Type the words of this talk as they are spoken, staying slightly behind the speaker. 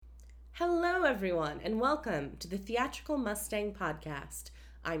Hello, everyone, and welcome to the Theatrical Mustang Podcast.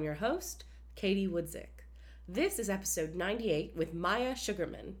 I'm your host, Katie Woodzik. This is episode 98 with Maya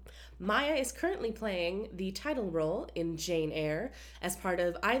Sugarman. Maya is currently playing the title role in Jane Eyre as part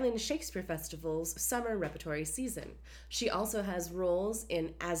of Island Shakespeare Festival's summer repertory season. She also has roles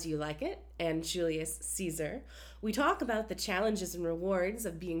in As You Like It and Julius Caesar. We talk about the challenges and rewards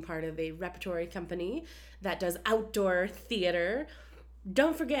of being part of a repertory company that does outdoor theater.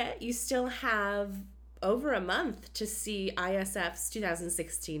 Don't forget, you still have over a month to see ISF's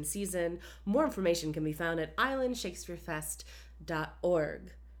 2016 season. More information can be found at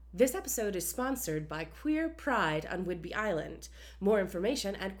islandshakespearefest.org. This episode is sponsored by Queer Pride on Whidbey Island. More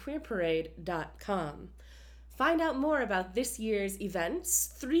information at queerparade.com. Find out more about this year's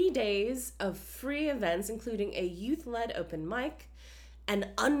events, 3 days of free events, including a youth-led open mic,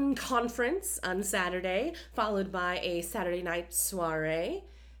 an unconference on Saturday, followed by a Saturday night soiree.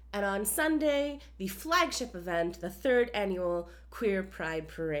 And on Sunday, the flagship event, the third annual Queer Pride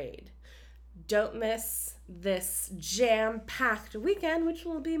Parade. Don't miss this jam-packed weekend, which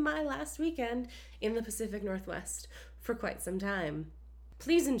will be my last weekend in the Pacific Northwest for quite some time.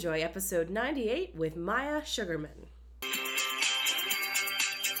 Please enjoy episode 98 with Maya Sugarman.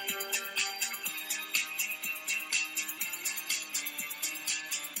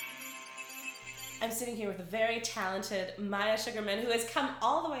 I'm sitting here with a very talented Maya Sugarman, who has come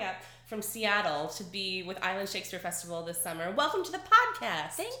all the way up from Seattle to be with Island Shakespeare Festival this summer. Welcome to the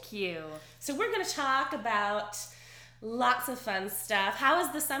podcast. Thank you. So we're going to talk about lots of fun stuff. How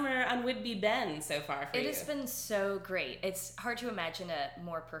has the summer on Whidbey been so far for you? It has been so great. It's hard to imagine a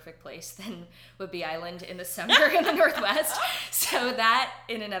more perfect place than Whidbey Island in the summer in the Northwest. So that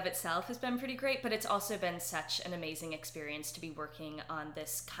in and of itself has been pretty great, but it's also been such an amazing experience to be working on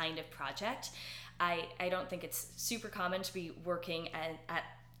this kind of project. I don't think it's super common to be working at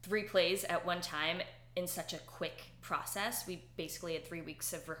 3 plays at one time in such a quick process. We basically had 3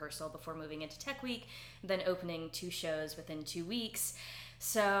 weeks of rehearsal before moving into Tech Week, then opening 2 shows within 2 weeks.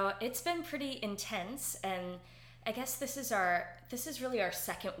 So it's been pretty intense, and I guess this is really our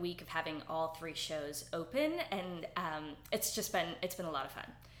second week of having all 3 shows open, and it's been a lot of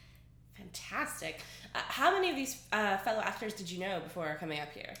fun. Fantastic. How many of these fellow actors did you know before coming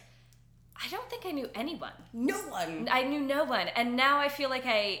up here? I don't think I knew anyone. No one? I knew no one. And now I feel like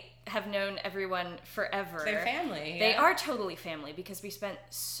I have known everyone forever. They're family. They are totally family because we spent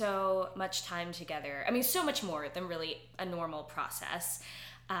so much time together. I mean, so much more than really a normal process.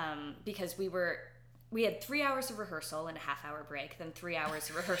 Because we had 3 hours of rehearsal and a half-hour break, then 3 hours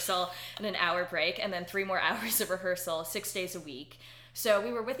of rehearsal and an hour break, and then 3 more hours of rehearsal 6 days a week. So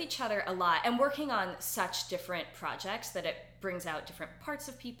we were with each other a lot and working on such different projects that it brings out different parts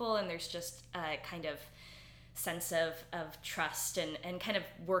of people, and there's just a kind of sense of trust and kind of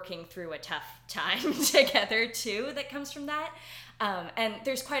working through a tough time together too that comes from that. And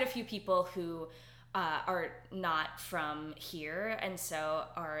there's quite a few people who are not from here and so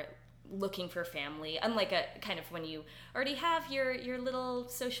are looking for family, unlike a kind of when you already have your little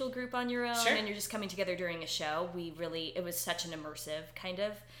social group on your own. Sure. And you're just coming together during a show. It was such an immersive kind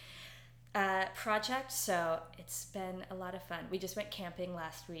of project, so it's been a lot of fun. We just went camping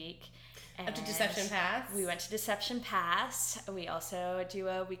last week. Up to Deception Pass? We went to Deception Pass. We also do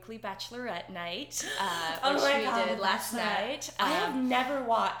a weekly bachelorette night, which we did last night. I have never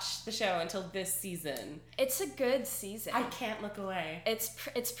watched the show until this season. It's a good season. I can't look away.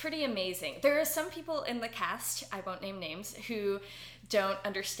 It's pretty amazing. There are some people in the cast, I won't name names, who don't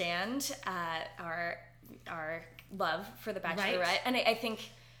understand our love for the Bachelorette, right. And I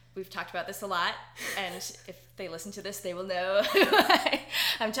think we've talked about this a lot, and if they listen to this, they will know who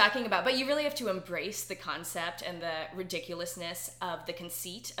I'm talking about. But you really have to embrace the concept and the ridiculousness of the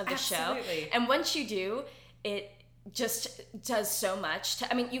conceit of the show. And once you do, it just does so much.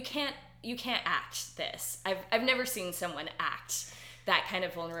 You can't act this. I've never seen someone act that kind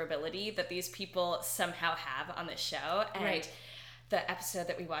of vulnerability that these people somehow have on this show. And right. The episode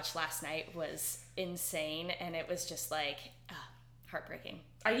that we watched last night was insane, and it was just like heartbreaking.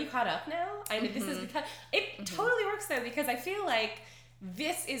 Are you caught up now? I mean, this is because it totally works though, because I feel like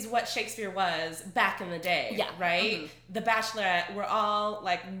this is what Shakespeare was back in the day, right? The Bachelorette,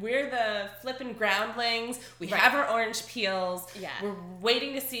 we're the flippin' groundlings. We have our orange peels. Yeah. We're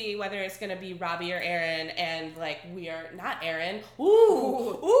waiting to see whether it's going to be Robbie or Aaron, and we are not Aaron.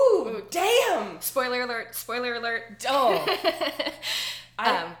 Ooh, damn! Spoiler alert! Oh.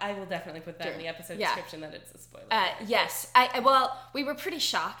 I will definitely put that in the episode description that it's a spoiler. Yes. We were pretty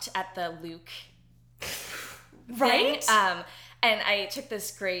shocked at the Luke right? thing. And I took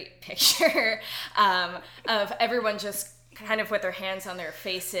this great picture of everyone just kind of with their hands on their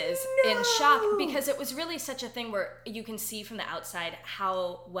faces in shock, because it was really such a thing where you can see from the outside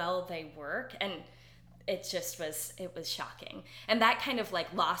how well they work, and it was shocking. And that kind of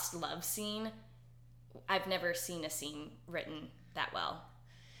like lost love scene, I've never seen a scene written that well.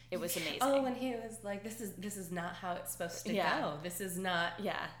 It was amazing. Oh, when he was like, "This is not how it's supposed to go. This is not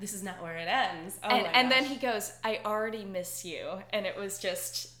where it ends." Oh, and then he goes, "I already miss you," and it was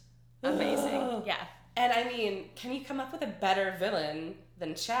just amazing. Yeah. And I mean, can you come up with a better villain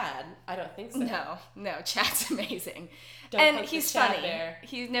than Chad? I don't think so. No, Chad's amazing. And he's funny. There.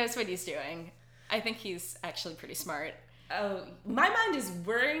 He knows what he's doing. I think he's actually pretty smart. Oh, my mind is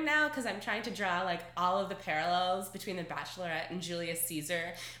whirring now because I'm trying to draw like all of the parallels between The Bachelorette and Julius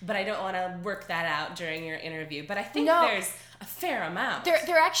Caesar, but I don't want to work that out during your interview. But I think there's a fair amount.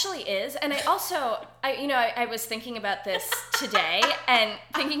 There actually is, and I was thinking about this today and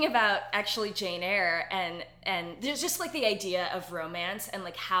thinking about actually Jane Eyre and there's just like the idea of romance and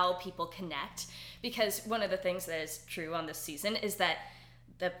like how people connect, because one of the things that is true on this season is that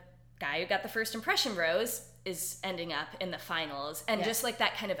the guy who got the first impression rose is ending up in the finals, and just like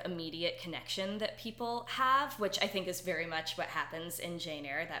that kind of immediate connection that people have, which I think is very much what happens in Jane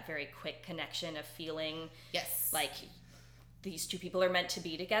Eyre, that very quick connection of feeling like these two people are meant to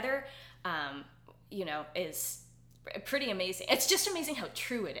be together, is pretty amazing. It's just amazing how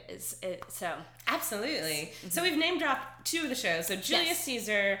true it is. Absolutely. Mm-hmm. So we've name dropped two of the shows. So Julius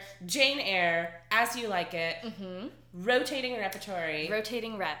Caesar, Jane Eyre, As You Like It, rotating repertory.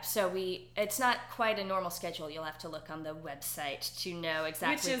 Rotating rep. So it's not quite a normal schedule. You'll have to look on the website to know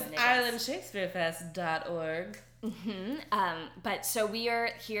exactly when it is. IrelandShakespeareFest.org. But so we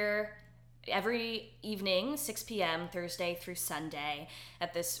are here every evening, 6 p.m., Thursday through Sunday,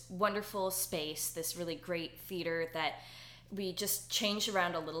 at this wonderful space, this really great theater that we just changed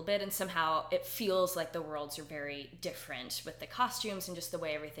around a little bit, and somehow it feels like the worlds are very different with the costumes and just the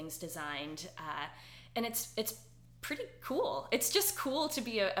way everything's designed. And it's pretty cool. It's just cool to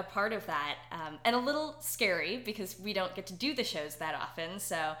be a part of that, and a little scary because we don't get to do the shows that often.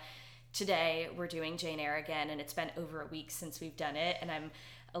 So today we're doing Jane Eyre again, and it's been over a week since we've done it, and I'm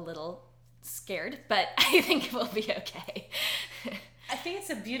a little scared, but I think it will be okay. I think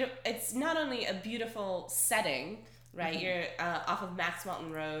it's not only a beautiful setting, right? Mm-hmm. You're off of Max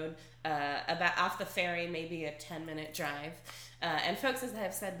Walton Road, about off the ferry, maybe a 10-minute drive. And folks, as I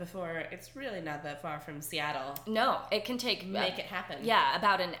have said before, it's really not that far from Seattle. No, it can make it happen. Yeah,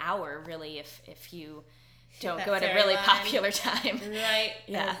 about an hour, really, if you don't go at a really popular time. Right,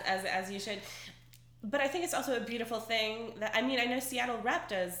 yeah. As you should. But I think it's also a beautiful thing that, I know Seattle Rep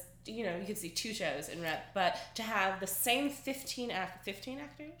does, you could see two shows in Rep, but to have the same 15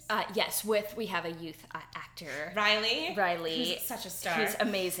 actors? Yes, we have a youth actor. Riley. Who's such a star. Who's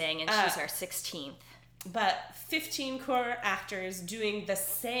amazing, and she's our 16th. But 15 core actors doing the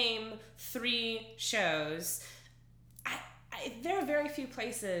same 3 shows. There are very few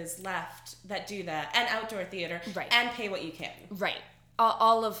places left that do that, and outdoor theater, right, and pay what you can. Right.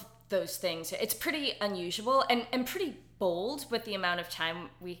 All of those things. It's pretty unusual and pretty bold with the amount of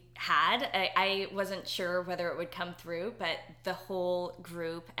time we had. I wasn't sure whether it would come through, but the whole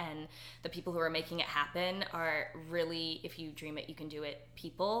group and the people who are making it happen are really, if you dream it, you can do it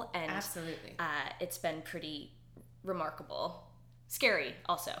people. And absolutely. It's been pretty remarkable. Scary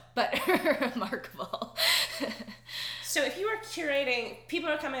also, but remarkable. So if you were curating, people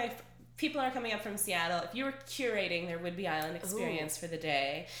are coming up from Seattle. If you were curating their Whidbey Island experience for the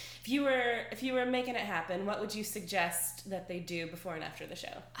day, if you were making it happen, what would you suggest that they do before and after the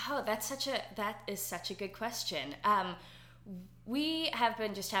show? Oh, that is such a good question. We have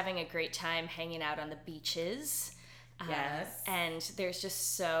been just having a great time hanging out on the beaches. Yes. And there's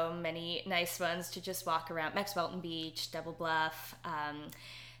just so many nice ones to just walk around. Max Walton Beach, Double Bluff,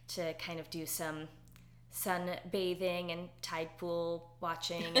 to kind of do some sunbathing and tide pool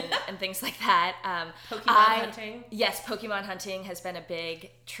watching and things like that. Pokemon hunting? Yes, Pokemon hunting has been a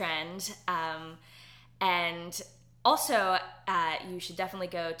big trend. And also, you should definitely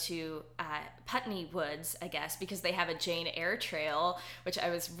go to Putney Woods, I guess, because they have a Jane Eyre trail, which I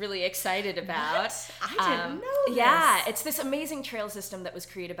was really excited about. What? I didn't know this. Yeah, it's this amazing trail system that was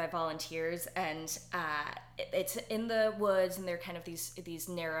created by volunteers, and it's in the woods, and they're kind of these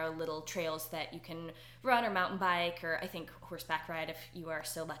narrow little trails that you can run or mountain bike, or I think horseback ride if you are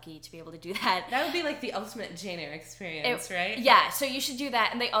so lucky to be able to do that. That would be like the ultimate Jane Eyre experience, right? Yeah, so you should do that.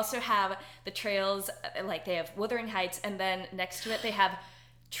 And they also have the trails, like they have Wuthering Heights, and then next to it they have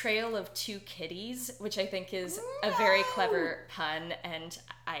Trail of Two Kitties, which I think is a very clever pun, and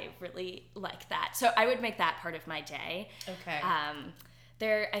I really like that. So I would make that part of my day. Okay.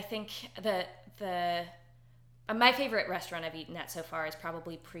 I think the my favorite restaurant I've eaten at so far is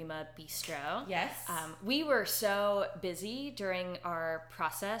probably Prima Bistro. Yes. We were so busy during our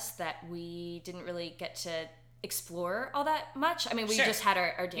process that we didn't really get to explore all that much. I mean, we just had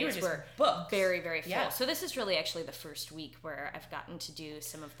our days were booked. very, very full. Yeah. So this is really actually the first week where I've gotten to do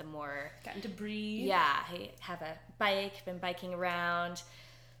some of the more... Gotten to breathe. Yeah, I have a bike, been biking around,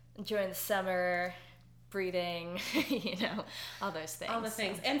 enjoying the summer, breathing, all those things. All the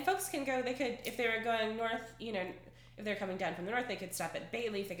things. And folks can go, they could, if they were going north, if they're coming down from the north, they could stop at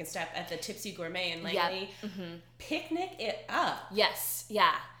Bayleaf, they could stop at the Tipsy Gourmet in Langley. Yep. Mm-hmm. Picnic it up. Yes,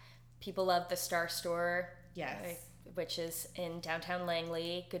 yeah. People love the Star Store. Yes. Which is in downtown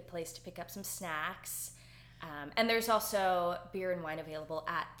Langley. Good place to pick up some snacks. And there's also beer and wine available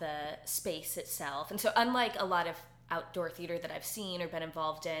at the space itself. And so unlike a lot of outdoor theater that I've seen or been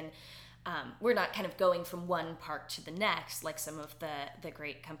involved in, we're not kind of going from one park to the next like some of the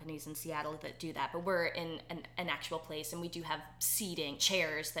great companies in Seattle that do that. But we're in an actual place, and we do have seating,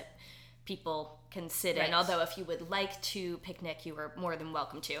 chairs that people can sit in. Although if you would like to picnic, you are more than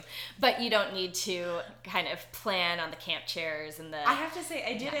welcome to. But you don't need to kind of plan on the camp chairs and the... I have to say,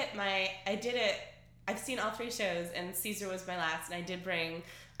 I did it. I've seen all 3 shows, and Caesar was my last, and I did bring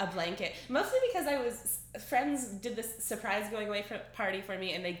a blanket. Mostly because friends did this surprise going away party for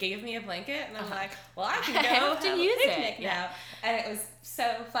me, and they gave me a blanket, and I'm like, well, I can go have a picnic now. And it was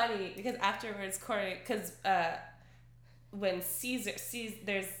so funny, because afterwards, Corey, when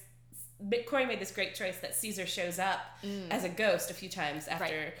Corey made this great choice that Caesar shows up as a ghost a few times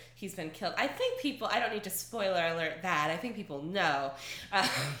after he's been killed. I think people, I don't need to spoiler alert that, I think people know.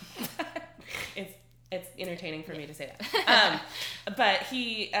 It's entertaining for me to say that. But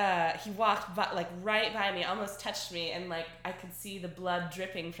he walked right by me, almost touched me, and I could see the blood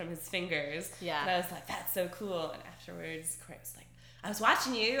dripping from his fingers. Yeah. And I was like, that's so cool. And afterwards, Corey was like, I was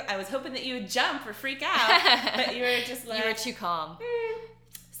watching you. I was hoping that you would jump or freak out, but you were just like... You were too calm.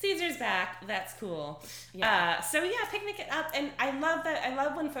 Caesar's back. That's cool. Yeah. So yeah, picnic it up, and I love that. I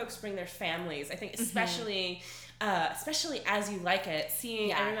love when folks bring their families. I think especially As You Like It.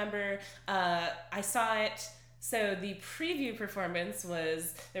 I remember I saw it. So the preview performance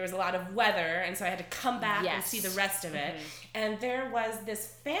there was a lot of weather, and so I had to come back and see the rest of it. And there was this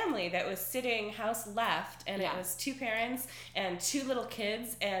family that was sitting house left, and it was 2 parents and 2 little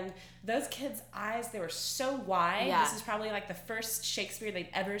kids, and those kids' eyes, they were so wide. Yeah. This is probably the first Shakespeare they'd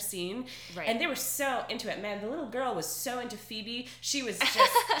ever seen. Right. And they were so into it. Man, the little girl was so into Phoebe. She was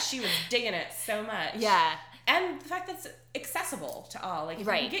she was digging it so much. Yeah. And the fact that it's accessible to all. If you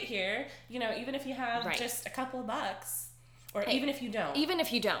can get here, even if you have just a couple of bucks, or even if you don't. Even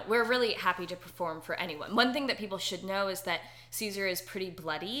if you don't. We're really happy to perform for anyone. One thing that people should know is that Caesar is pretty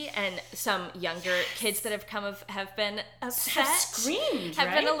bloody, and some younger kids that have come have been upset. Have screamed,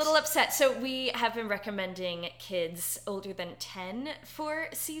 Have been a little upset. So we have been recommending kids older than 10 for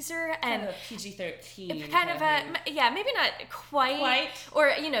Caesar. And kind of a PG-13. Kind of maybe not quite.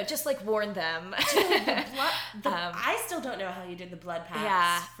 Or, just warn them. I still don't know how you did the blood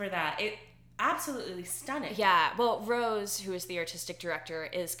packs for that. It absolutely stunning. Yeah, well, Rose, who is the artistic director,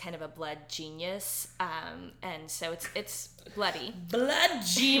 is kind of a blood genius, and so it's bloody. Blood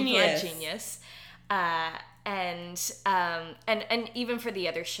genius. Blood genius. And even for the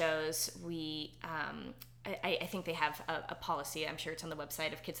other shows, we I think they have a policy. I'm sure it's on the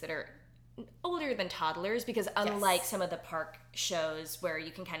website, of kids that are older than toddlers, because unlike some of the park shows where you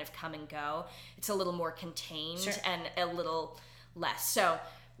can kind of come and go, it's a little more contained and a little less. So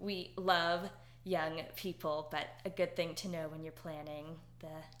we love young people, but a good thing to know when you're planning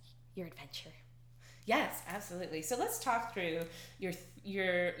your adventure. Yes, absolutely. So let's talk through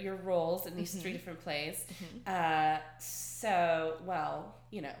your roles in these 3 different plays.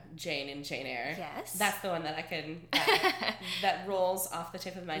 Jane and Jane Eyre. Yes. That's the one that I can, that rolls off the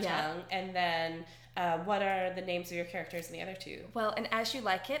tip of my tongue. And then what are the names of your characters in the other 2? Well, and As You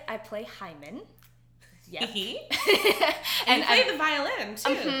Like It, I play Hyman. Yeah. And you play the violin,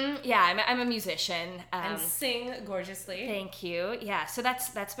 too. Yeah, I'm a musician. And sing gorgeously. Thank you. Yeah, so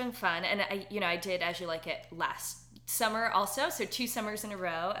that's been fun. And I did As You Like It last summer also, so 2 summers in a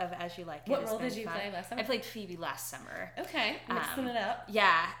row of As You Like It. What role did you play last summer? I played Phoebe last summer. Okay, mixing it up.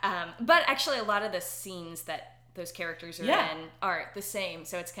 Yeah, but actually a lot of the scenes that those characters are in are the same,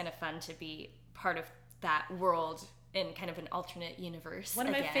 so it's kind of fun to be part of that world in kind of an alternate universe. One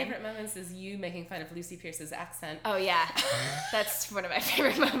of my favorite moments is you making fun of Lucy Pierce's accent. Oh yeah, that's one of my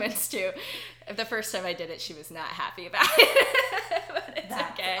favorite moments too. The first time I did it, she was not happy about it, but it's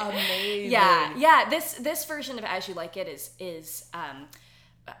okay. Amazing. Yeah. This version of As You Like It is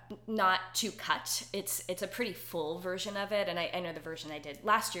not to cut. It's a pretty full version of it, and I know the version I did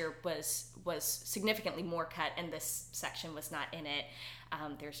last year was significantly more cut, and this section was not in it.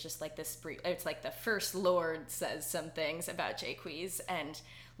 There's just like this brief, it's like the First Lord says some things about Jaques, and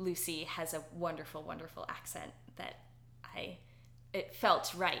Lucy has a wonderful, wonderful accent that it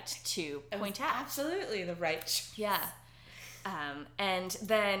felt right to point out. Absolutely the right. Yeah. And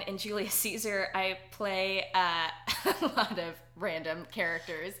then in Julius Caesar, I play a lot of random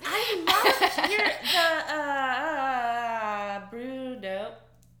characters. I love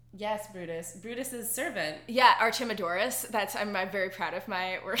Brutus's servant. Yeah, Archimedorus. I'm very proud of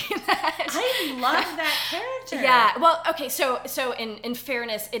my work in that. I love that character. Yeah. Well, okay. So in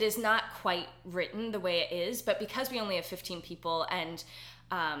fairness, it is not quite written the way it is, but because we only have 15 people, and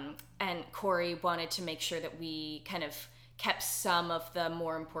Corey wanted to make sure that we kind of kept some of the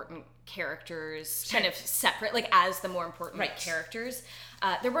more important characters kind of separate, like as the more important characters.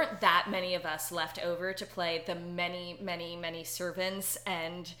 There weren't that many of us left over to play the many, many, many servants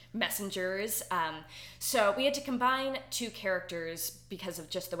and messengers. So we had to combine two characters because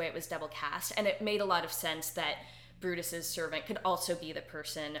of just the way it was double cast. And it made a lot of sense that Brutus's servant could also be the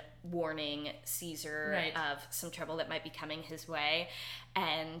person warning Caesar of some trouble that might be coming his way.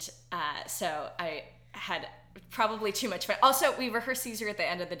 And so I had probably too much fun. Also, we rehearsed Caesar at the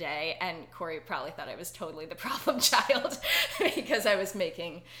end of the day, and Corey probably thought I was totally the problem child because I was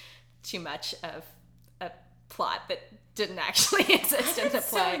making too much of a plot that didn't actually exist in the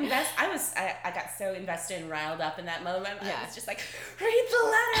play. I got so invested and riled up in that moment. Yeah. I was just like, read the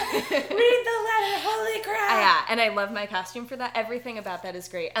letter, holy crap. Yeah, and I love my costume for that. Everything about that is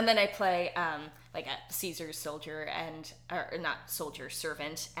great. And then I play like a Caesar's soldier or not soldier,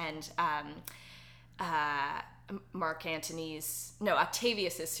 servant, and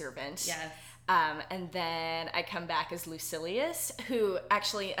Octavius's servant. Yes. And then I come back as Lucilius, who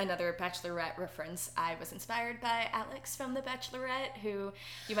actually, another Bachelorette reference, I was inspired by Alex from The Bachelorette, who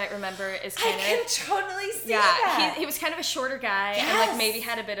you might remember is kind I can totally see that. He was kind of a shorter guy, and like maybe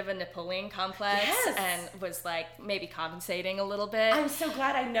had a bit of a Napoleon complex, and was like maybe compensating a little bit. I'm so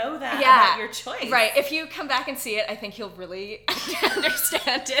glad I know that about your choice. Right. If you come back and see it, I think you'll really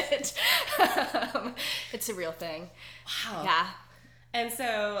understand it. It's a real thing. Wow. Yeah. And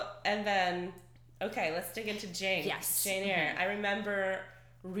then, okay, let's dig into Jane. Yes. Jane Eyre. I remember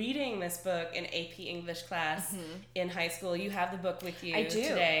reading this book in AP English class in high school. You have the book with you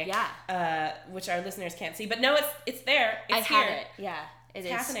today. Yeah. Which our listeners can't see. But no, it's there. It's here. I have it. Yeah, it's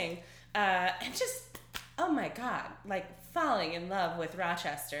happening. And just, oh my God, like falling in love with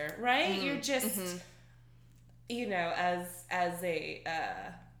Rochester, right? You're just, as a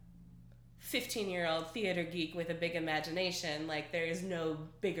 15-year-old theater geek with a big imagination, like there is no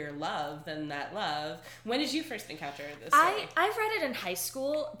bigger love than that love. When did you first encounter this story? I've read it in high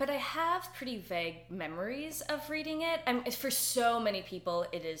school, but I have pretty vague memories of reading it. For so many people,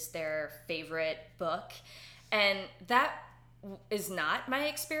 it is their favorite book, and that is not my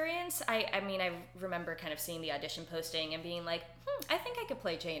experience. I mean, I remember kind of seeing the audition posting and being like, I think I could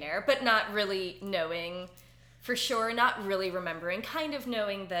play Jane Eyre, but not really knowing for sure, not really remembering, kind of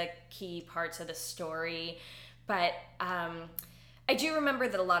knowing the key parts of the story. But I do remember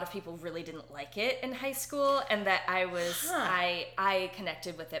that a lot of people really didn't like it in high school, and that I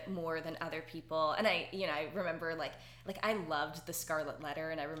connected with it more than other people. And I remember like I loved The Scarlet Letter,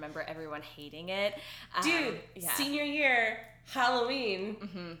 and I remember everyone hating it. Senior year,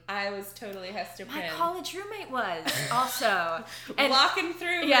 Halloween, I was totally Hester Prynne. My college roommate was also. And walking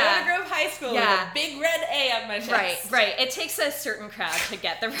through Meadow Grove High School with a big red A on my chest. Right. It takes a certain crowd to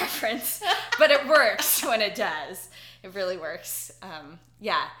get the reference, but it works when it does. It really works.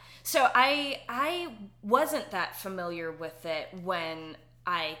 So I wasn't that familiar with it when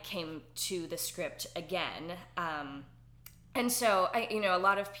I came to the script again. And so, a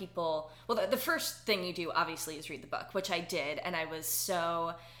lot of people, the first thing you do, obviously, is read the book, which I did, and I was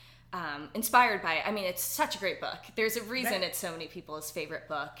so inspired by it. I mean, it's such a great book. There's a reason it's so many people's favorite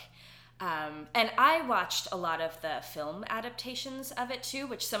book. And I watched a lot of the film adaptations of it, too,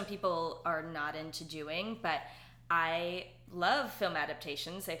 which some people are not into doing, but I love film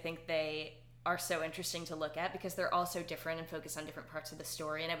adaptations. I think they are so interesting to look at because they're all so different and focus on different parts of the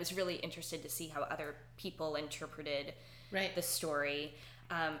story, and I was really interested to see how other people interpreted the story.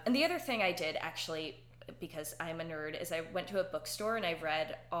 And the other thing I did, actually, because I'm a nerd, is I went to a bookstore and I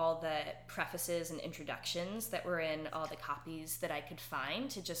read all the prefaces and introductions that were in all the copies that I could find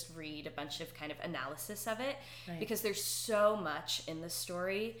to just read a bunch of kind of analysis of it, because there's so much in the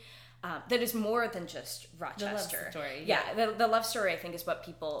story that is more than just Rochester. The love story. Yeah, the love story, I think, is what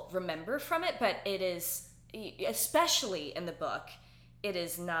people remember from it, but it is, especially in the book, it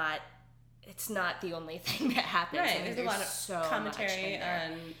is not. It's not the only thing that happens. Right. I mean, there's a lot of so commentary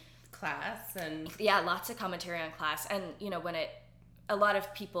on class and lots of commentary on class, and when a lot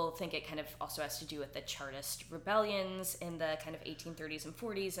of people think it kind of also has to do with the Chartist rebellions in the kind of 1830s and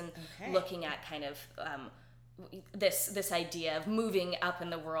 40s, and looking at kind of this idea of moving up in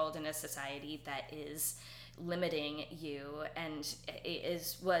the world in a society that is limiting you, and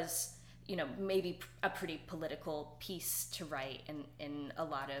was maybe a pretty political piece to write in a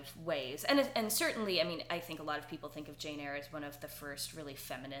lot of ways. And certainly, I mean, I think a lot of people think of Jane Eyre as one of the first really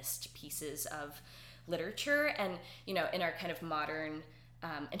feminist pieces of literature. And, in our kind of modern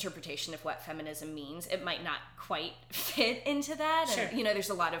interpretation of what feminism means, it might not quite fit into that. Sure. And, there's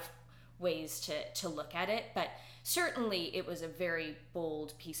a lot of ways to look at it. But certainly it was a very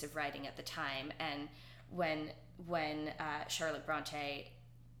bold piece of writing at the time. And when Charlotte Bronte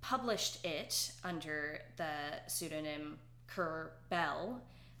published it under the pseudonym Currer Bell,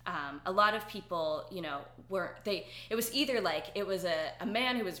 a lot of people, it was either like it was a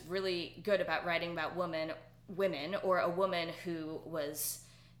man who was really good about writing about women, or a woman who was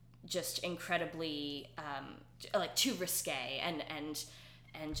just incredibly like too risque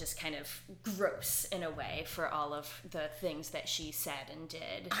and just kind of gross in a way for all of the things that she said and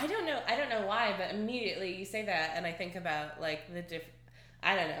did. I don't know why, but immediately you say that and I think about like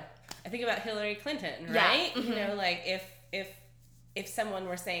I don't know. I think about Hillary Clinton, right? Yeah. Mm-hmm. Like if someone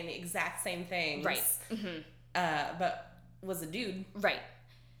were saying the exact same things, right? Mm-hmm. But was a dude, right?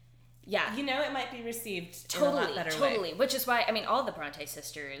 Yeah, it might be received totally, in a lot better way. Which is why, I mean, all the Bronte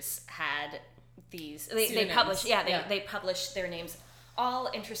sisters had these. They published, they published their names. All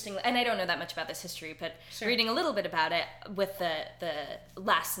interesting, and I don't know that much about this history, but sure. Reading a little bit about it with the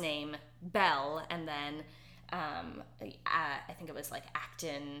last name Bell, and then I think it was like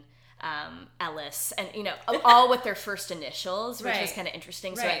Acton, Ellis, and all with their first initials, which was kind of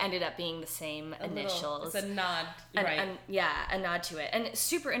interesting. So it ended up being the same initials. It's a nod, and a nod to it, and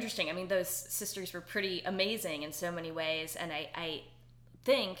super interesting. I mean, those sisters were pretty amazing in so many ways, and I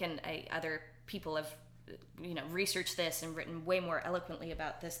think, and other people have researched this and written way more eloquently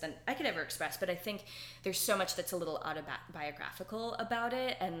about this than I could ever express, but I think there's so much that's a little autobiographical about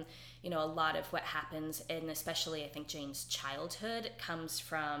it, and a lot of what happens, and especially I think Jane's childhood, comes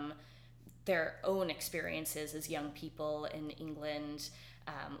from their own experiences as young people in England,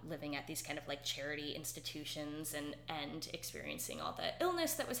 living at these kind of like charity institutions and experiencing all the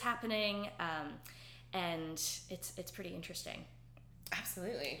illness that was happening, and it's pretty interesting.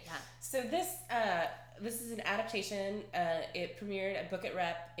 Absolutely. Yeah. So this is an adaptation. It premiered at Book It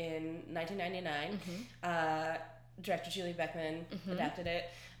Rep in 1999. Mm-hmm. Director Julie Beckman adapted it.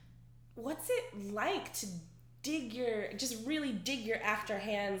 What's it like to really dig your after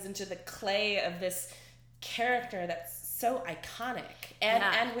hands into the clay of this character that's so iconic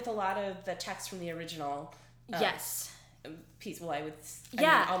and with a lot of the text from the original? Yes. Piece. Well, I mean,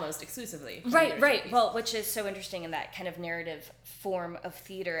 almost exclusively. Right. Well, which is so interesting in that kind of narrative form of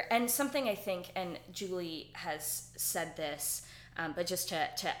theater, and something I think, and Julie has said this, but just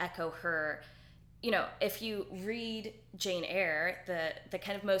to echo her, if you read Jane Eyre, the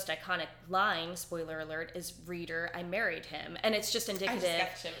kind of most iconic line, spoiler alert, is "Reader, I married him," and it's just indicative. I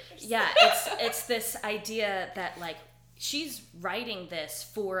just got shivers. Yeah, it's this idea that like, she's writing this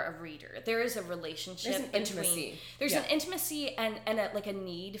for a reader. There is a relationship. There's an intimacy. There's an intimacy and a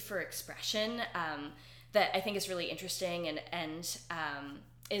need for expression that I think is really interesting and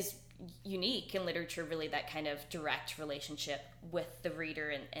is unique in literature, really, that kind of direct relationship with the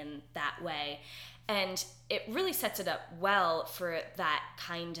reader in that way. And it really sets it up well for that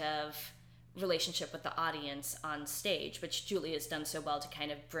kind of relationship with the audience on stage, which Julie has done so well to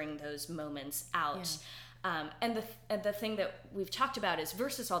kind of bring those moments out. Yeah. And the thing that we've talked about is,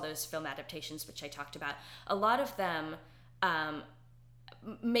 versus all those film adaptations, which I talked about, a lot of them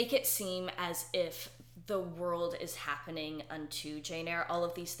make it seem as if the world is happening unto Jane Eyre. All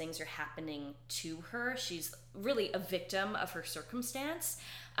of these things are happening to her. She's really a victim of her circumstance.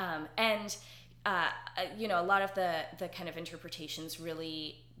 And a lot of the kind of interpretations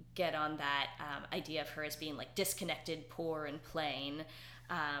really get on that idea of her as being like disconnected, poor, and plain.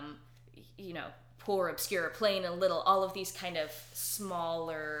 Poor, obscure, plain, and little, all of these kind of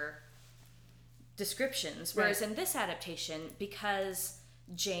smaller descriptions. Whereas in this adaptation, because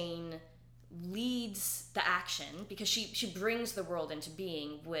Jane leads the action, because she brings the world into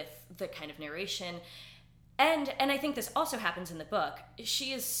being with the kind of narration, and I think this also happens in the book,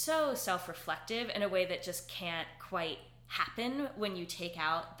 she is so self-reflective in a way that just can't quite happen when you take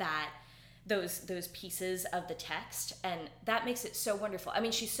out that those pieces of the text, and that makes it so wonderful. I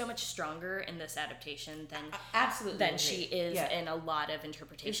mean, she's so much stronger in this adaptation than she is in a lot of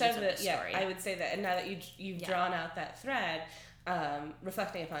interpretations of the story. I would say that, and now that you've drawn out that thread,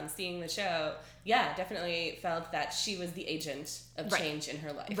 reflecting upon seeing the show, definitely felt that she was the agent of change in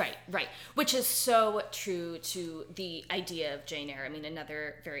her life. Right. Which is so true to the idea of Jane Eyre. I mean,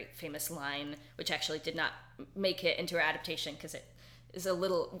 another very famous line, which actually did not make it into her adaptation because it is a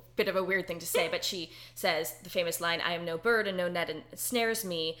little bit of a weird thing to say, but she says the famous line, "I am no bird and no net snares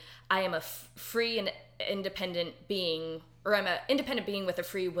me. I am a free and independent being, or I'm an independent being with a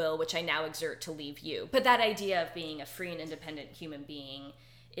free will, which I now exert to leave you." But that idea of being a free and independent human being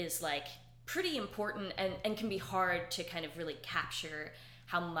is like pretty important and can be hard to kind of really capture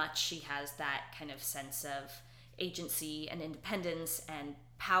how much she has that kind of sense of agency and independence and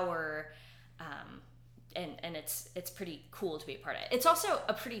power. And it's pretty cool to be a part of it. It's also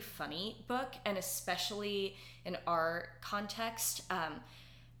a pretty funny book, and especially in our context,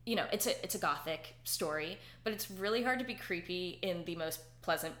 it's a gothic story, but it's really hard to be creepy in the most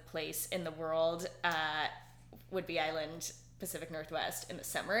pleasant place in the world, Whidbey Island, Pacific Northwest, in the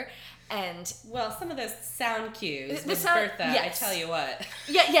summer. And well, some of those sound cues with Bertha, yes. I tell you what.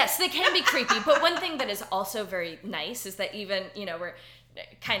 Yes, they can be creepy, but one thing that is also very nice is that even, we're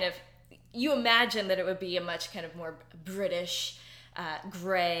kind of, you imagine that it would be a much kind of more British,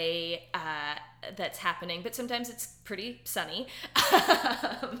 gray that's happening, but sometimes it's pretty sunny.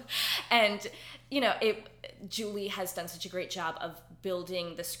 And, Julie has done such a great job of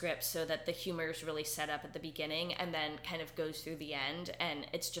building the script so that the humor is really set up at the beginning and then kind of goes through the end. And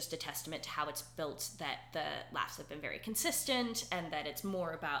it's just a testament to how it's built, that the laughs have been very consistent and that it's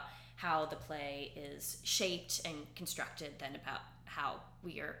more about how the play is shaped and constructed than about how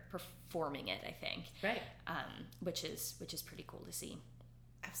we are performing it, I think. Right. Which is pretty cool to see.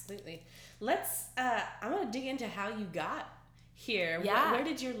 Absolutely. Let's, I want to dig into how you got here. Yeah. Where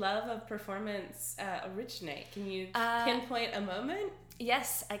did your love of performance originate? Can you pinpoint a moment?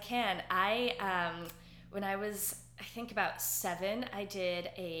 Yes, I can. When I was, I think about 7, I did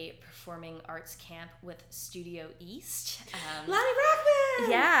a performing arts camp with Studio East. Lonnie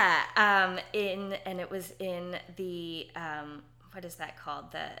Brockman! Yeah. And it was in the, what is that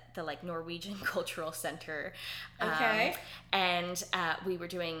called? The like Norwegian Cultural Center. Okay. And we were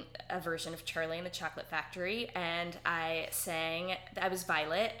doing a version of Charlie and the Chocolate Factory, and I was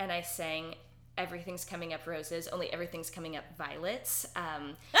Violet, and I sang Everything's Coming Up Roses, only everything's coming up violets,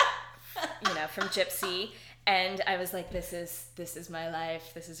 from Gypsy. And I was like, this is my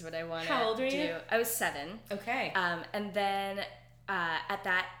life. This is what I want to do. How old were you? I was 7. Okay. And then at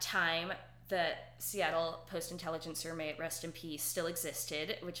that time, the Seattle Post-Intelligencer, may it rest in peace, still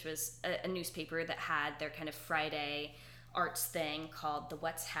existed, which was a newspaper that had their kind of Friday arts thing called the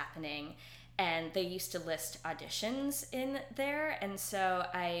What's Happening. And they used to list auditions in there. And so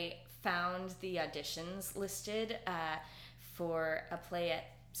I found the auditions listed for a play at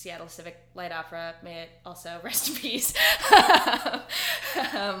Seattle Civic Light Opera, may it also rest in peace.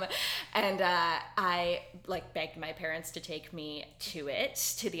 And I begged my parents to take me to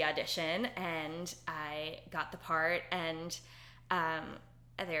the audition, and I got the part. And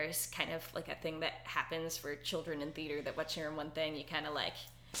there's kind of like a thing that happens for children in theater, that once you're in one thing, you kind of like,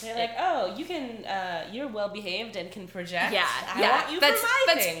 they're like, oh, you can, you're well behaved and can project. Yeah, I want you for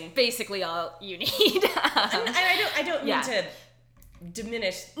my thing. That's basically all you need. I don't mean to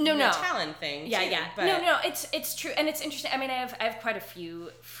diminish the talent thing. Yeah. But No, it's true, and it's interesting. I mean, I have quite a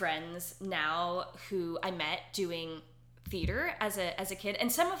few friends now who I met doing theater as a kid,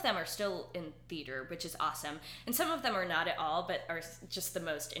 and some of them are still in theater, which is awesome, and some of them are not at all, but are just the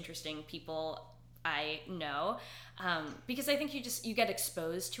most interesting people I know, because I think you get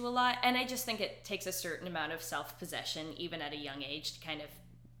exposed to a lot, and I just think it takes a certain amount of self-possession, even at a young age, to kind of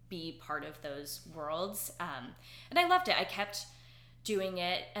be part of those worlds, and I loved it. I kept doing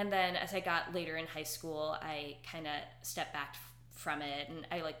it, and then as I got later in high school, I kind of stepped back from it, and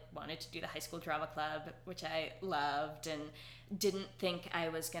I wanted to do the high school drama club, which I loved, and didn't think I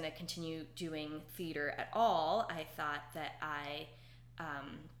was going to continue doing theater at all. I thought that I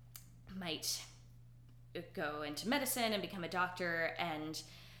might go into medicine and become a doctor, and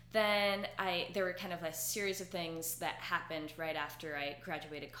then there were kind of a series of things that happened right after I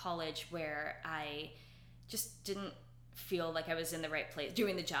graduated college where I just didn't feel like I was in the right place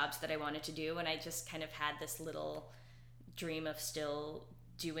doing the jobs that I wanted to do, and I just kind of had this little dream of still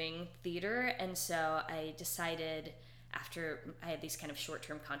doing theater. And so I decided, after I had these kind of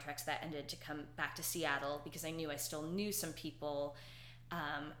short-term contracts that ended, to come back to Seattle because I knew I still knew some people,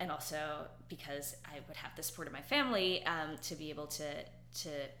 and also because I would have the support of my family to be able to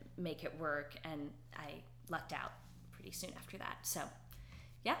make it work, and I lucked out pretty soon after that. So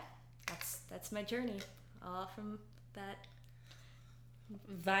yeah, that's my journey, all from that.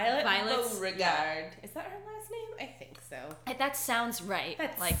 Violet Violet's- Beauregard. yeah. Is that her last name? I think so. That sounds right.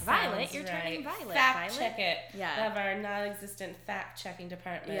 That like sounds Violet, you're right. turning Violet. Fact Violet. check it. Yeah. We have our non-existent fact-checking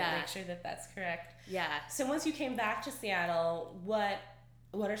department. Yeah. Make sure that that's correct. Yeah. So once you came back to Seattle, what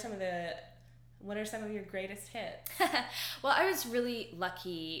are some of your greatest hits? Well, I was really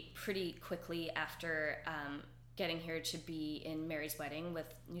lucky pretty quickly after getting here to be in Mary's Wedding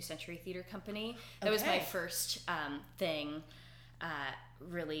with New Century Theater Company. That was my Okay. first thing,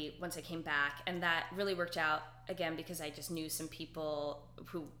 really, once I came back. And that really worked out, again, because I just knew some people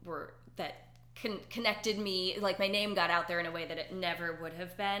that connected me. Like, my name got out there in a way that it never would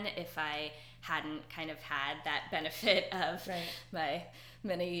have been if I hadn't kind of had that benefit of Right. my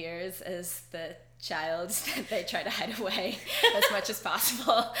many years as the child that they try to hide away as much as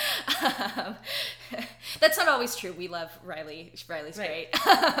possible. That's not always true. We love Riley. Riley's Right.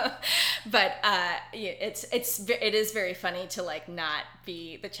 great. But it is very funny to like not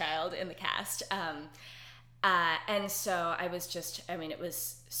be the child in the cast. And so it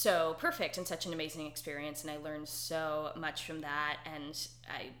was so perfect and such an amazing experience, and I learned so much from that, and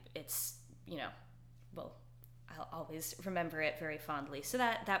I'll always remember it very fondly. So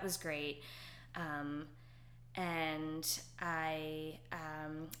that was great. And I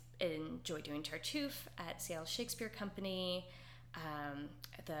enjoy doing Tartuffe at Seattle Shakespeare Company,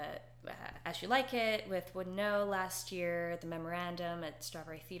 As You Like It with Wouldn't Know last year, the Memorandum at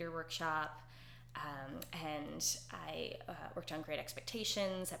Strawberry Theater Workshop, and I worked on Great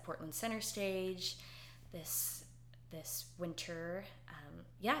Expectations at Portland Center Stage this winter.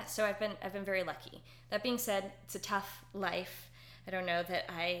 So I've been very lucky. That being said, it's a tough life. I don't know that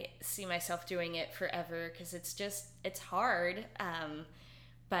I see myself doing it forever because it's hard.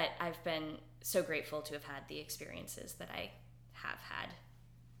 But I've been so grateful to have had the experiences that I have had.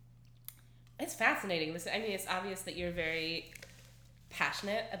 It's fascinating. It's obvious that you're very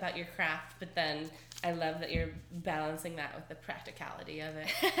passionate about your craft, but then I love that you're balancing that with the practicality of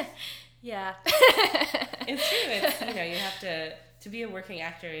it. Yeah. It's true. You have to be a working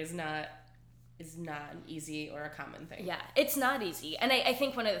actor is not an easy or a common thing. Yeah, it's not easy. And I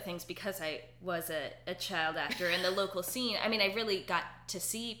think one of the things, because I was a child actor in the local scene, I really got to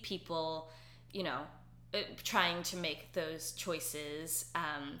see people, trying to make those choices.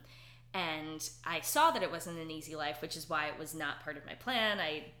 And I saw that it wasn't an easy life, which is why it was not part of my plan.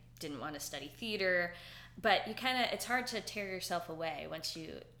 I didn't want to study theater. But it's hard to tear yourself away once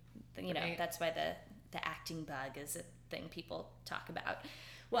right. That's why the acting bug is a thing people talk about.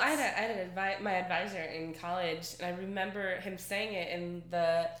 Well, I had my advisor in college, and I remember him saying it in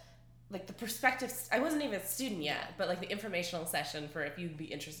the perspective. I wasn't even a student yet, but the informational session for if you'd be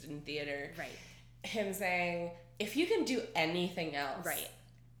interested in theater. Right. Him saying, if you can do anything else, right,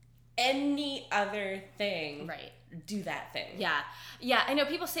 any other thing, right, do that thing. Yeah. I know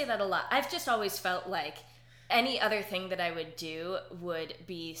people say that a lot. I've just always felt like any other thing that I would do would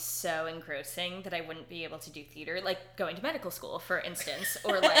be so engrossing that I wouldn't be able to do theater, like going to medical school, for instance,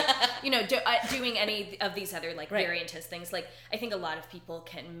 or doing any of these other right. very intense things. I think a lot of people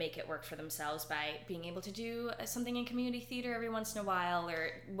can make it work for themselves by being able to do something in community theater every once in a while,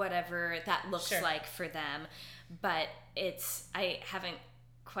 or whatever that looks Sure. like for them. But I haven't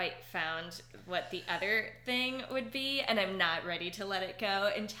quite found what the other thing would be, and I'm not ready to let it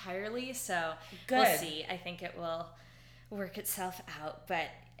go entirely, so Good. We'll see. I think it will work itself out, but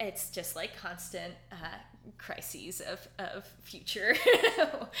it's just constant crises of future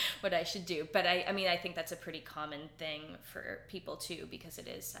what I should do. But I think that's a pretty common thing for people too, because it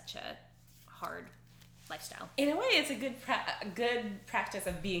is such a hard lifestyle. In a way, it's a good practice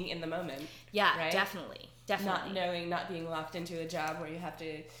of being in the moment. Yeah, right? Definitely. Not being locked into a job where you have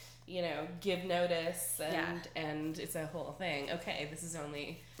to, give notice and it's a whole thing. Okay, this is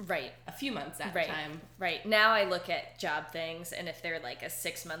only right a few months at a time. Right. Now I look at job things, and if they're a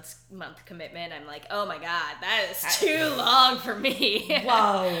 6 month commitment, I'm like, oh my God, that is too long for me.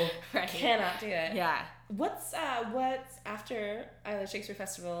 Whoa. Right. Cannot do it. Yeah. What's after Island Shakespeare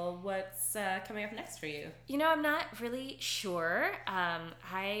Festival? What's coming up next for you? I'm not really sure.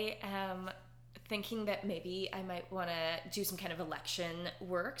 I am thinking that maybe I might want to do some kind of election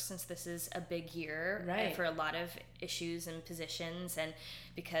work, since this is a big year right. for a lot of issues and positions, and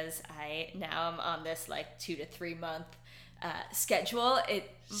because I now am on this 2 to 3 month schedule,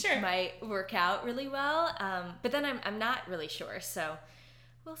 it sure. might work out really well. But then I'm not really sure, so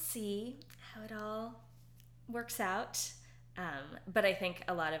we'll see how it all works out. But I think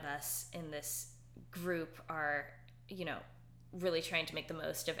a lot of us in this group are, really trying to make the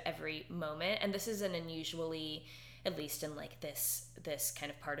most of every moment. And this is an unusually, at least in like this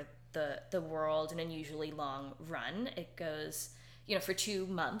kind of part of the world, an unusually long run. It goes, for 2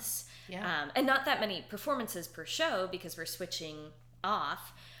 months. Yeah. And not that many performances per show because we're switching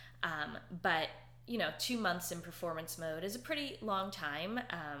off. But 2 months in performance mode is a pretty long time.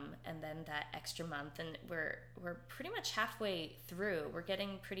 And then that extra month, and we're pretty much halfway through. We're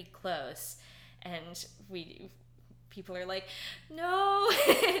getting pretty close. And people are like, no,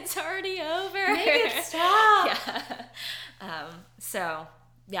 it's already over. Make it stop. Yeah. So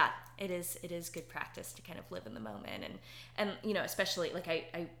yeah, it is good practice to kind of live in the moment, and especially like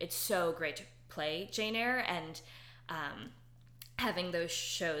I it's so great to play Jane Eyre, and having those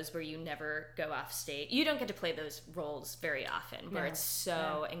shows where you never go off stage. You don't get to play those roles very often, where it's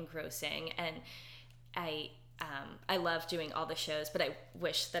so engrossing, and I love doing all the shows, but I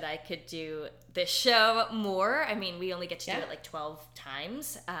wish that I could do this show more. I mean, we only get to do it like 12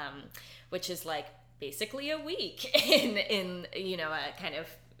 times, which is like basically a week in a kind of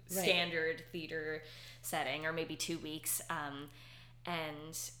standard theater setting, or maybe 2 weeks.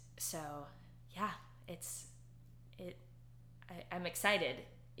 And so, yeah, I'm excited.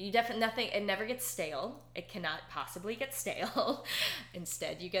 You definitely, it never gets stale. It cannot possibly get stale.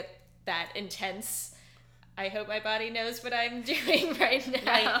 Instead, you get that intense, I hope my body knows what I'm doing right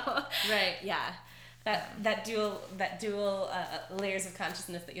now. Right. Yeah. That dual layers of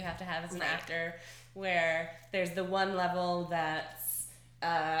consciousness that you have to have as an actor, where there's the one level that's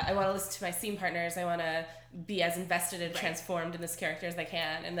I want to listen to my scene partners, I want to be as invested and transformed in this character as I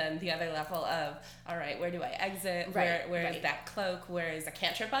can, and then the other level of, all right, where do I exit? Where is that cloak? Where is I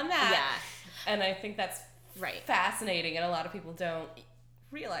can't trip on that? Yeah. And I think that's fascinating, and a lot of people don't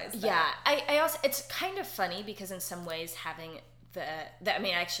realize that. Yeah, I also, it's kind of funny because in some ways having I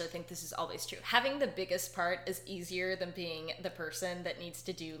mean, I actually think this is always true. Having the biggest part is easier than being the person that needs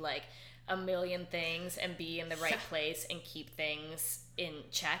to do like a million things and be in the right place and keep things in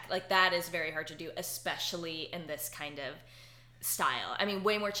check. Like that is very hard to do, especially in this kind of style. I mean,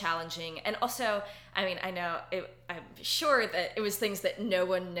 way more challenging. And also, I mean, I'm sure that it was things that no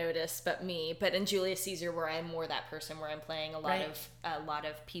one noticed but me, but in Julius Caesar, where I'm more that person, where I'm playing a lot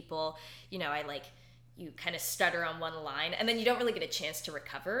of people, you kind of stutter on one line and then you don't really get a chance to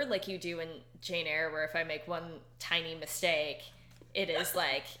recover like you do in Jane Eyre, where if I make one tiny mistake, it is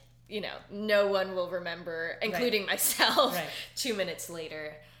like, no one will remember, including myself, 2 minutes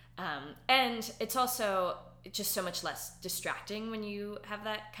later. And it's also just so much less distracting when you have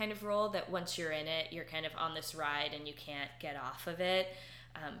that kind of role, that once you're in it, you're kind of on this ride and you can't get off of it,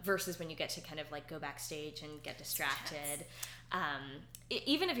 versus when you get to kind of like go backstage and get distracted.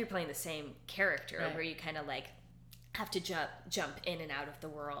 Even if you're playing the same character, where you kind of like have to jump in and out of the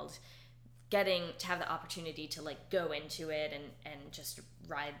world, getting to have the opportunity to like go into it and just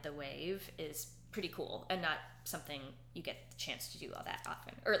ride the wave is pretty cool, and not something you get the chance to do all that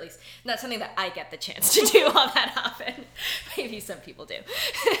often, or at least not something that I get the chance to do all that often. Maybe some people do.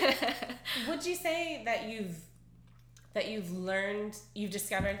 Would you say that you've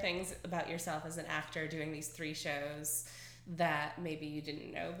discovered things about yourself as an actor doing these 3 shows that maybe you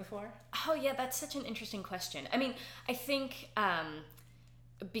didn't know before? Oh yeah, that's such an interesting question. I mean, I think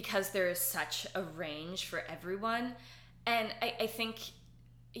because there is such a range for everyone, and I think,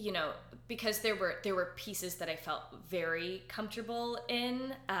 because there were pieces that I felt very comfortable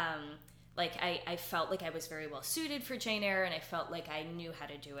in, like I felt like I was very well suited for Jane Eyre, and I felt like I knew how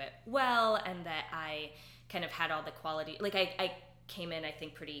to do it well, and that I kind of had all the quality. Like I came in, I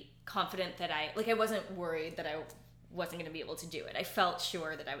think, pretty confident that I wasn't worried that I wasn't going to be able to do it. I felt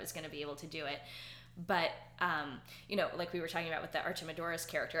sure that I was going to be able to do it. But, like we were talking about with the Artemidorus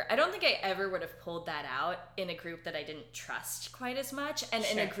character, I don't think I ever would have pulled that out in a group that I didn't trust quite as much, and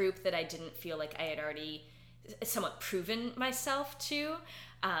in a group that I didn't feel like I had already somewhat proven myself to.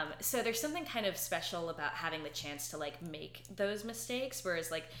 So there's something kind of special about having the chance to like make those mistakes, whereas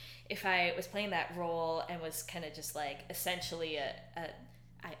like if I was playing that role and was kind of just like essentially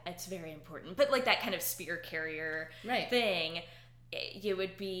it's very important, but like that kind of spear carrier thing, it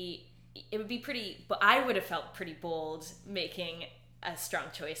would be pretty, but I would have felt pretty bold making a strong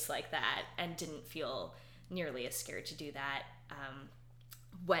choice like that, and didn't feel nearly as scared to do that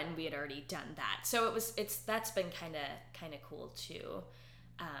when we had already done that. So that's been kind of cool too.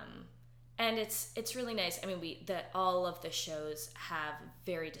 And it's really nice. I mean, all of the shows have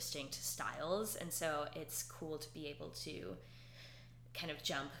very distinct styles, and so it's cool to be able to kind of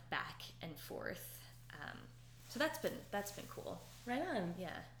jump back and forth. So that's been cool. Right on. Yeah.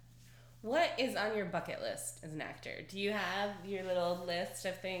 What is on your bucket list as an actor? Do you have your little list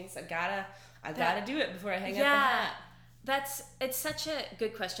of things? I gotta do it before I hang up the hat. It's such a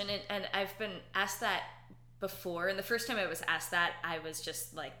good question, and I've been asked that before. And the first time I was asked that, I was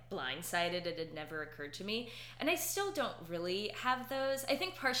just like blindsided. It had never occurred to me, and I still don't really have those. I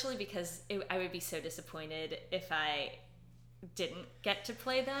think partially because I would be so disappointed if I didn't get to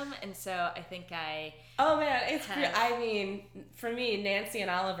play them, and so I think Oh man, it's I mean, for me, Nancy and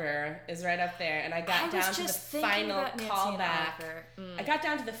Oliver is right up there, and I got down to the final callback. I got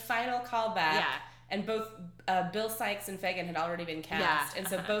down to the final callback, yeah. And both Bill Sykes and Fagin had already been cast, and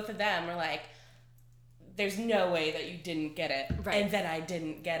so both of them were like, "There's no way that you didn't get it," right. And then I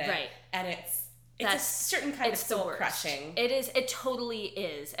didn't get it, right? And it's a certain kind of soul crushing. It is. It totally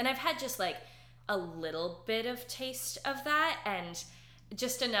is, and I've had just like a little bit of taste of that, and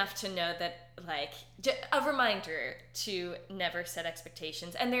just enough to know that, like, a reminder to never set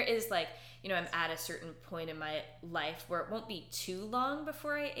expectations. And there is, like, you know, I'm at a certain point in my life where it won't be too long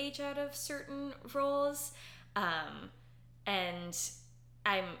before I age out of certain roles, and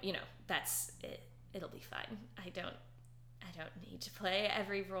I'm, you know, that's it. It'll be fine. I don't need to play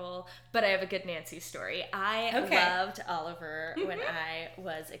every role, but I have a good Nancy story. I loved Oliver when I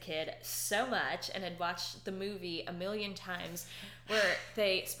was a kid so much, and had watched the movie a million times, where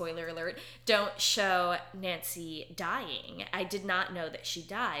they, spoiler alert, don't show Nancy dying. I did not know that she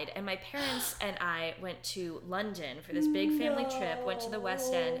died, and my parents and I went to London for this big family trip, went to the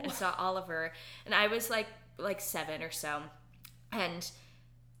West End and saw Oliver, and I was like 7 or so, and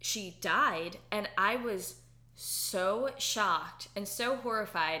she died, and I was so shocked and so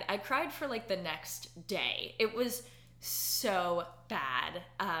horrified. I cried for like the next day. It was so bad.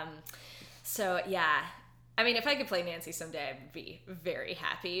 So yeah, I mean, if I could play Nancy someday, I would be very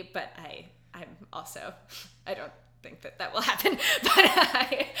happy, but I'm also, I don't think that will happen,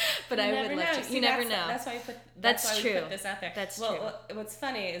 but I would love to. See, you never know. That's why we put this out there. That's true. What's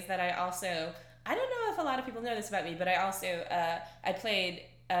funny is that I don't know if a lot of people know this about me, but I also I played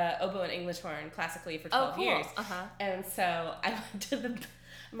oboe and English horn classically for 12 years. And so I went to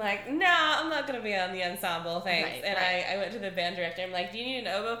I'm like, no, I'm not going to be on the ensemble, thanks. I went to the band director. I'm like, do you need an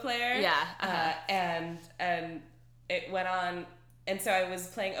oboe player? Yeah. And it went on. And so I was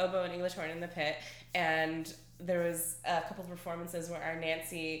playing oboe and English horn in the pit. And there was a couple of performances where our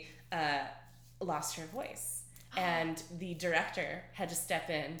Nancy lost her voice. And the director had to step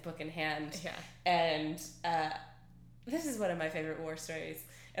in, book in hand. Yeah. And this is one of my favorite war stories.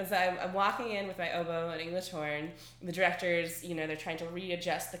 And so I'm walking in with my oboe and English horn. The directors, you know, they're trying to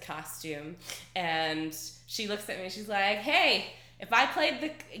readjust the costume. And she looks at me and she's like, hey, if I played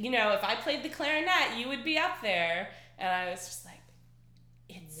the clarinet, you would be up there. And I was just like,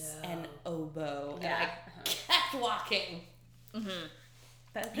 it's an oboe. Yeah. And I kept walking. Mm-hmm.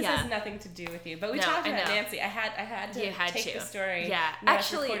 This has nothing to do with you. But we talked about Nancy. I had to take the story. Yeah,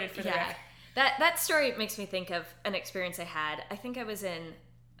 actually, recorded for the record. That story makes me think of an experience I had. I think I was in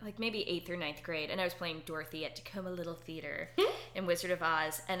like maybe 8th or 9th grade, and I was playing Dorothy at Tacoma Little Theater in Wizard of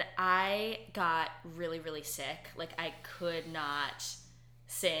Oz, and I got really, really sick. Like, I could not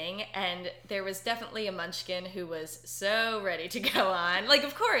sing, and there was definitely a munchkin who was so ready to go on. Like,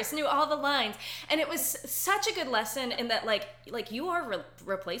 of course, knew all the lines, and it was such a good lesson in that, like you are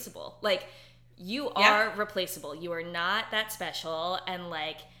replaceable. Like, you are replaceable. You are not that special, and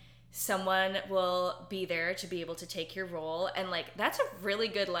like, someone will be there to be able to take your role, and like, that's a really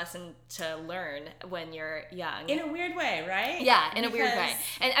good lesson to learn when you're young. In a weird way, right? Yeah, in a weird way.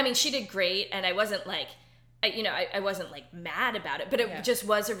 And I mean, she did great, and I wasn't like, I wasn't like mad about it, but it just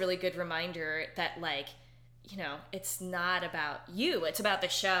was a really good reminder that, like, you know, it's not about you, it's about the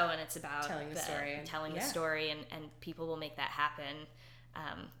show, and it's about telling the story, and people will make that happen.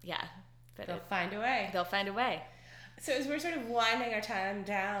 But they'll find a way. So as we're sort of winding our time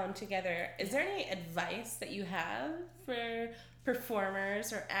down together, is there any advice that you have for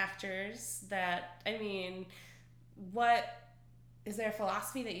performers or actors that, I mean, is there a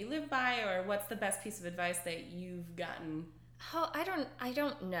philosophy that you live by, or what's the best piece of advice that you've gotten? Oh, I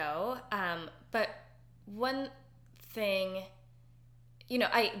don't know. But one thing, you know,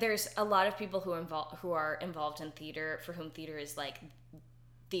 there's a lot of people who are involved in theater for whom theater is like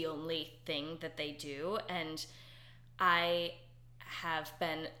the only thing that they do, and I have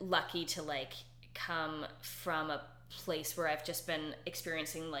been lucky to like come from a place where I've just been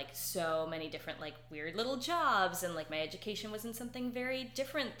experiencing like so many different like weird little jobs, and like my education was in something very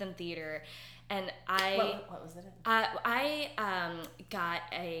different than theater, and what was it? I got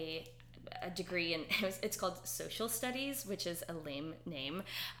a degree in it's called social studies, which is a lame name,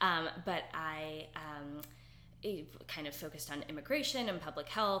 but I kind of focused on immigration and public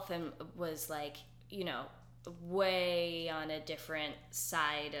health, and was like, you know, way on a different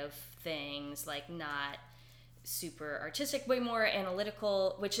side of things, like not super artistic, way more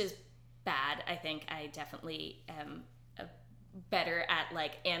analytical, which is bad. I think I definitely am better at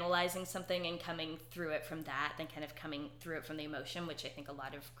like analyzing something and coming through it from that than kind of coming through it from the emotion, which I think a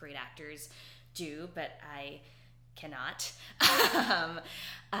lot of great actors do, but I cannot.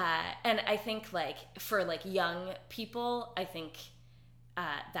 And I think like for like young people, I think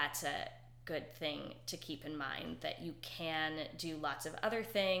that's a good thing to keep in mind, that you can do lots of other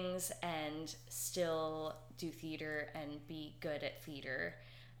things and still do theater and be good at theater,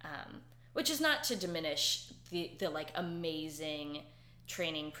 which is not to diminish the like amazing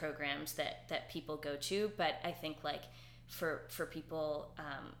training programs that people go to, but I think like for people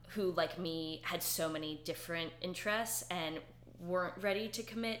who like me had so many different interests and weren't ready to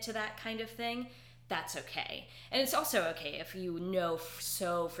commit to that kind of thing, that's okay. And it's also okay if you know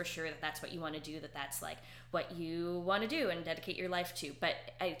so for sure that that's what you want to do, that's like what you want to do and dedicate your life to. But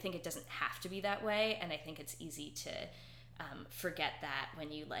I think it doesn't have to be that way, and I think it's easy to forget that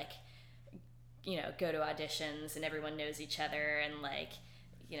when you like, you know, go to auditions and everyone knows each other and like,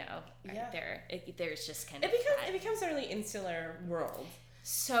 you know, there's just kind of it becomes a really insular world.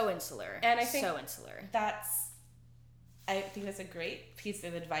 So insular. And I think so insular. I think that's a great piece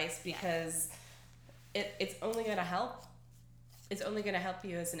of advice, because it's only going to help. It's only going to help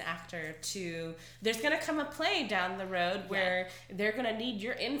you as an actor to. There's going to come a play down the road where they're going to need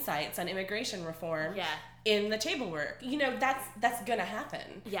your insights on immigration reform. In the table work, you know, that's going to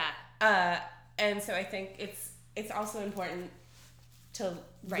happen. And so I think it's also important to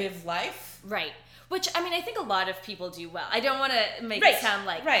live life. Right. Which, I mean, I think a lot of people do well. I don't want to make it sound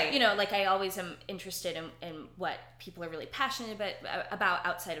like, you know, like I always am interested in what people are really passionate about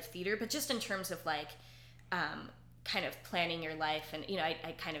outside of theater, but just in terms of like kind of planning your life. And, you know,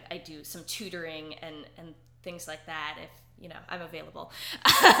 I do some tutoring and things like that if, you know, I'm available.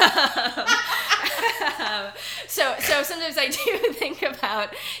 So sometimes I do think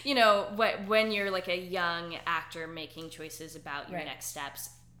about, you know, when you're like a young actor making choices about your next steps,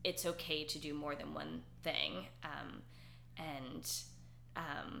 it's okay to do more than one thing.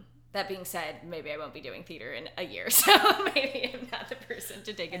 That being said, maybe I won't be doing theater in a year, so maybe I'm not the person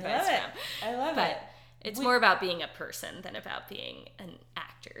to take advice from. I love it. But it's more about being a person than about being an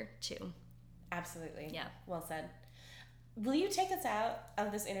actor, too. Absolutely. Yeah. Well said. Will you take us out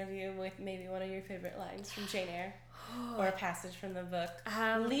of this interview with maybe one of your favorite lines from Jane Eyre? Or a passage from the book?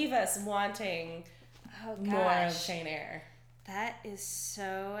 Leave us wanting more of Jane Eyre. That is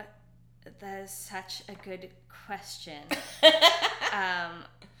such a good question.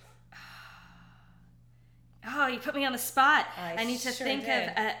 You put me on the spot. I need to think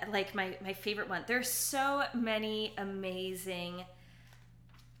of like my favorite one. There's so many amazing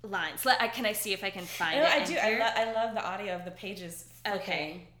lines. Can I see if I can find it? I do. I love the audio of the pages flipping.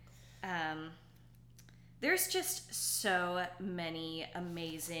 Okay. There's just so many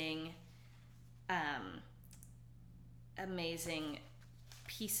amazing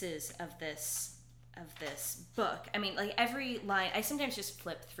pieces of this book. I mean, like every line, I sometimes just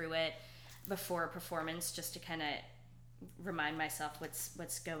flip through it before a performance just to kind of remind myself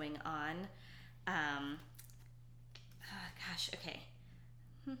what's going on. Okay.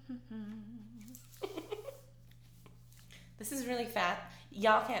 This is really fast.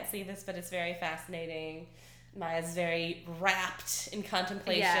 Y'all can't see this, but it's very fascinating. Maya's very wrapped in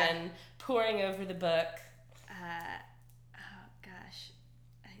contemplation, poring over the book.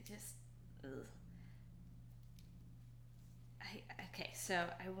 So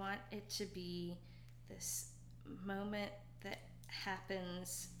I want it to be this moment that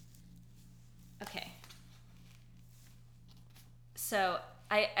happens. Okay. So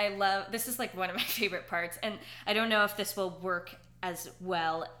I love, this is like one of my favorite parts, and I don't know if this will work as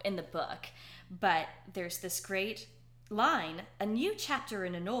well in the book, but there's this great line: a new chapter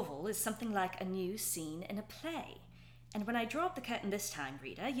in a novel is something like a new scene in a play. And when I draw up the curtain this time,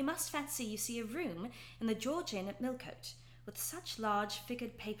 reader, you must fancy you see a room in the George Inn at Millcote, with such large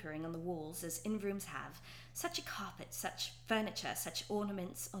figured papering on the walls as inn-rooms have, such a carpet, such furniture, such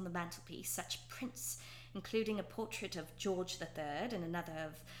ornaments on the mantelpiece, such prints, including a portrait of George III and another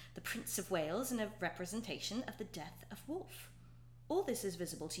of the Prince of Wales and a representation of the death of Wolfe. All this is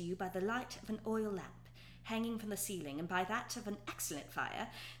visible to you by the light of an oil lamp hanging from the ceiling, and by that of an excellent fire,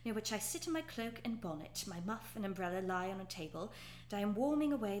 near which I sit in my cloak and bonnet, my muff and umbrella lie on a table, and I am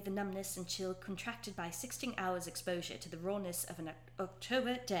warming away the numbness and chill contracted by 16 hours' exposure to the rawness of an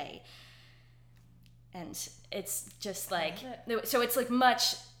October day. And it's just like, so it's like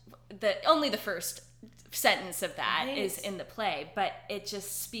only the first sentence of that is in the play, but it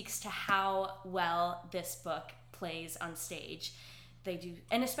just speaks to how well this book plays on stage. They do,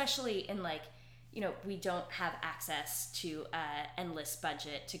 and especially in like we don't have access to an endless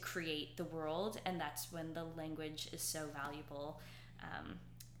budget to create the world, and that's when the language is so valuable.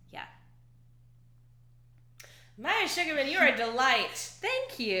 Yeah. Maya Sugarman, you are a delight.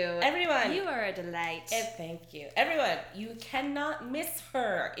 Thank you. Everyone. You are a delight. Thank you. Everyone, you cannot miss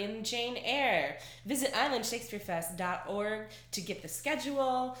her in Jane Eyre. Visit islandshakespearefest.org to get the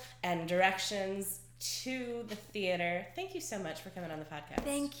schedule and directions to the theater. Thank you so much for coming on the podcast.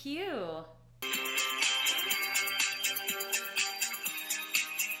 Thank you.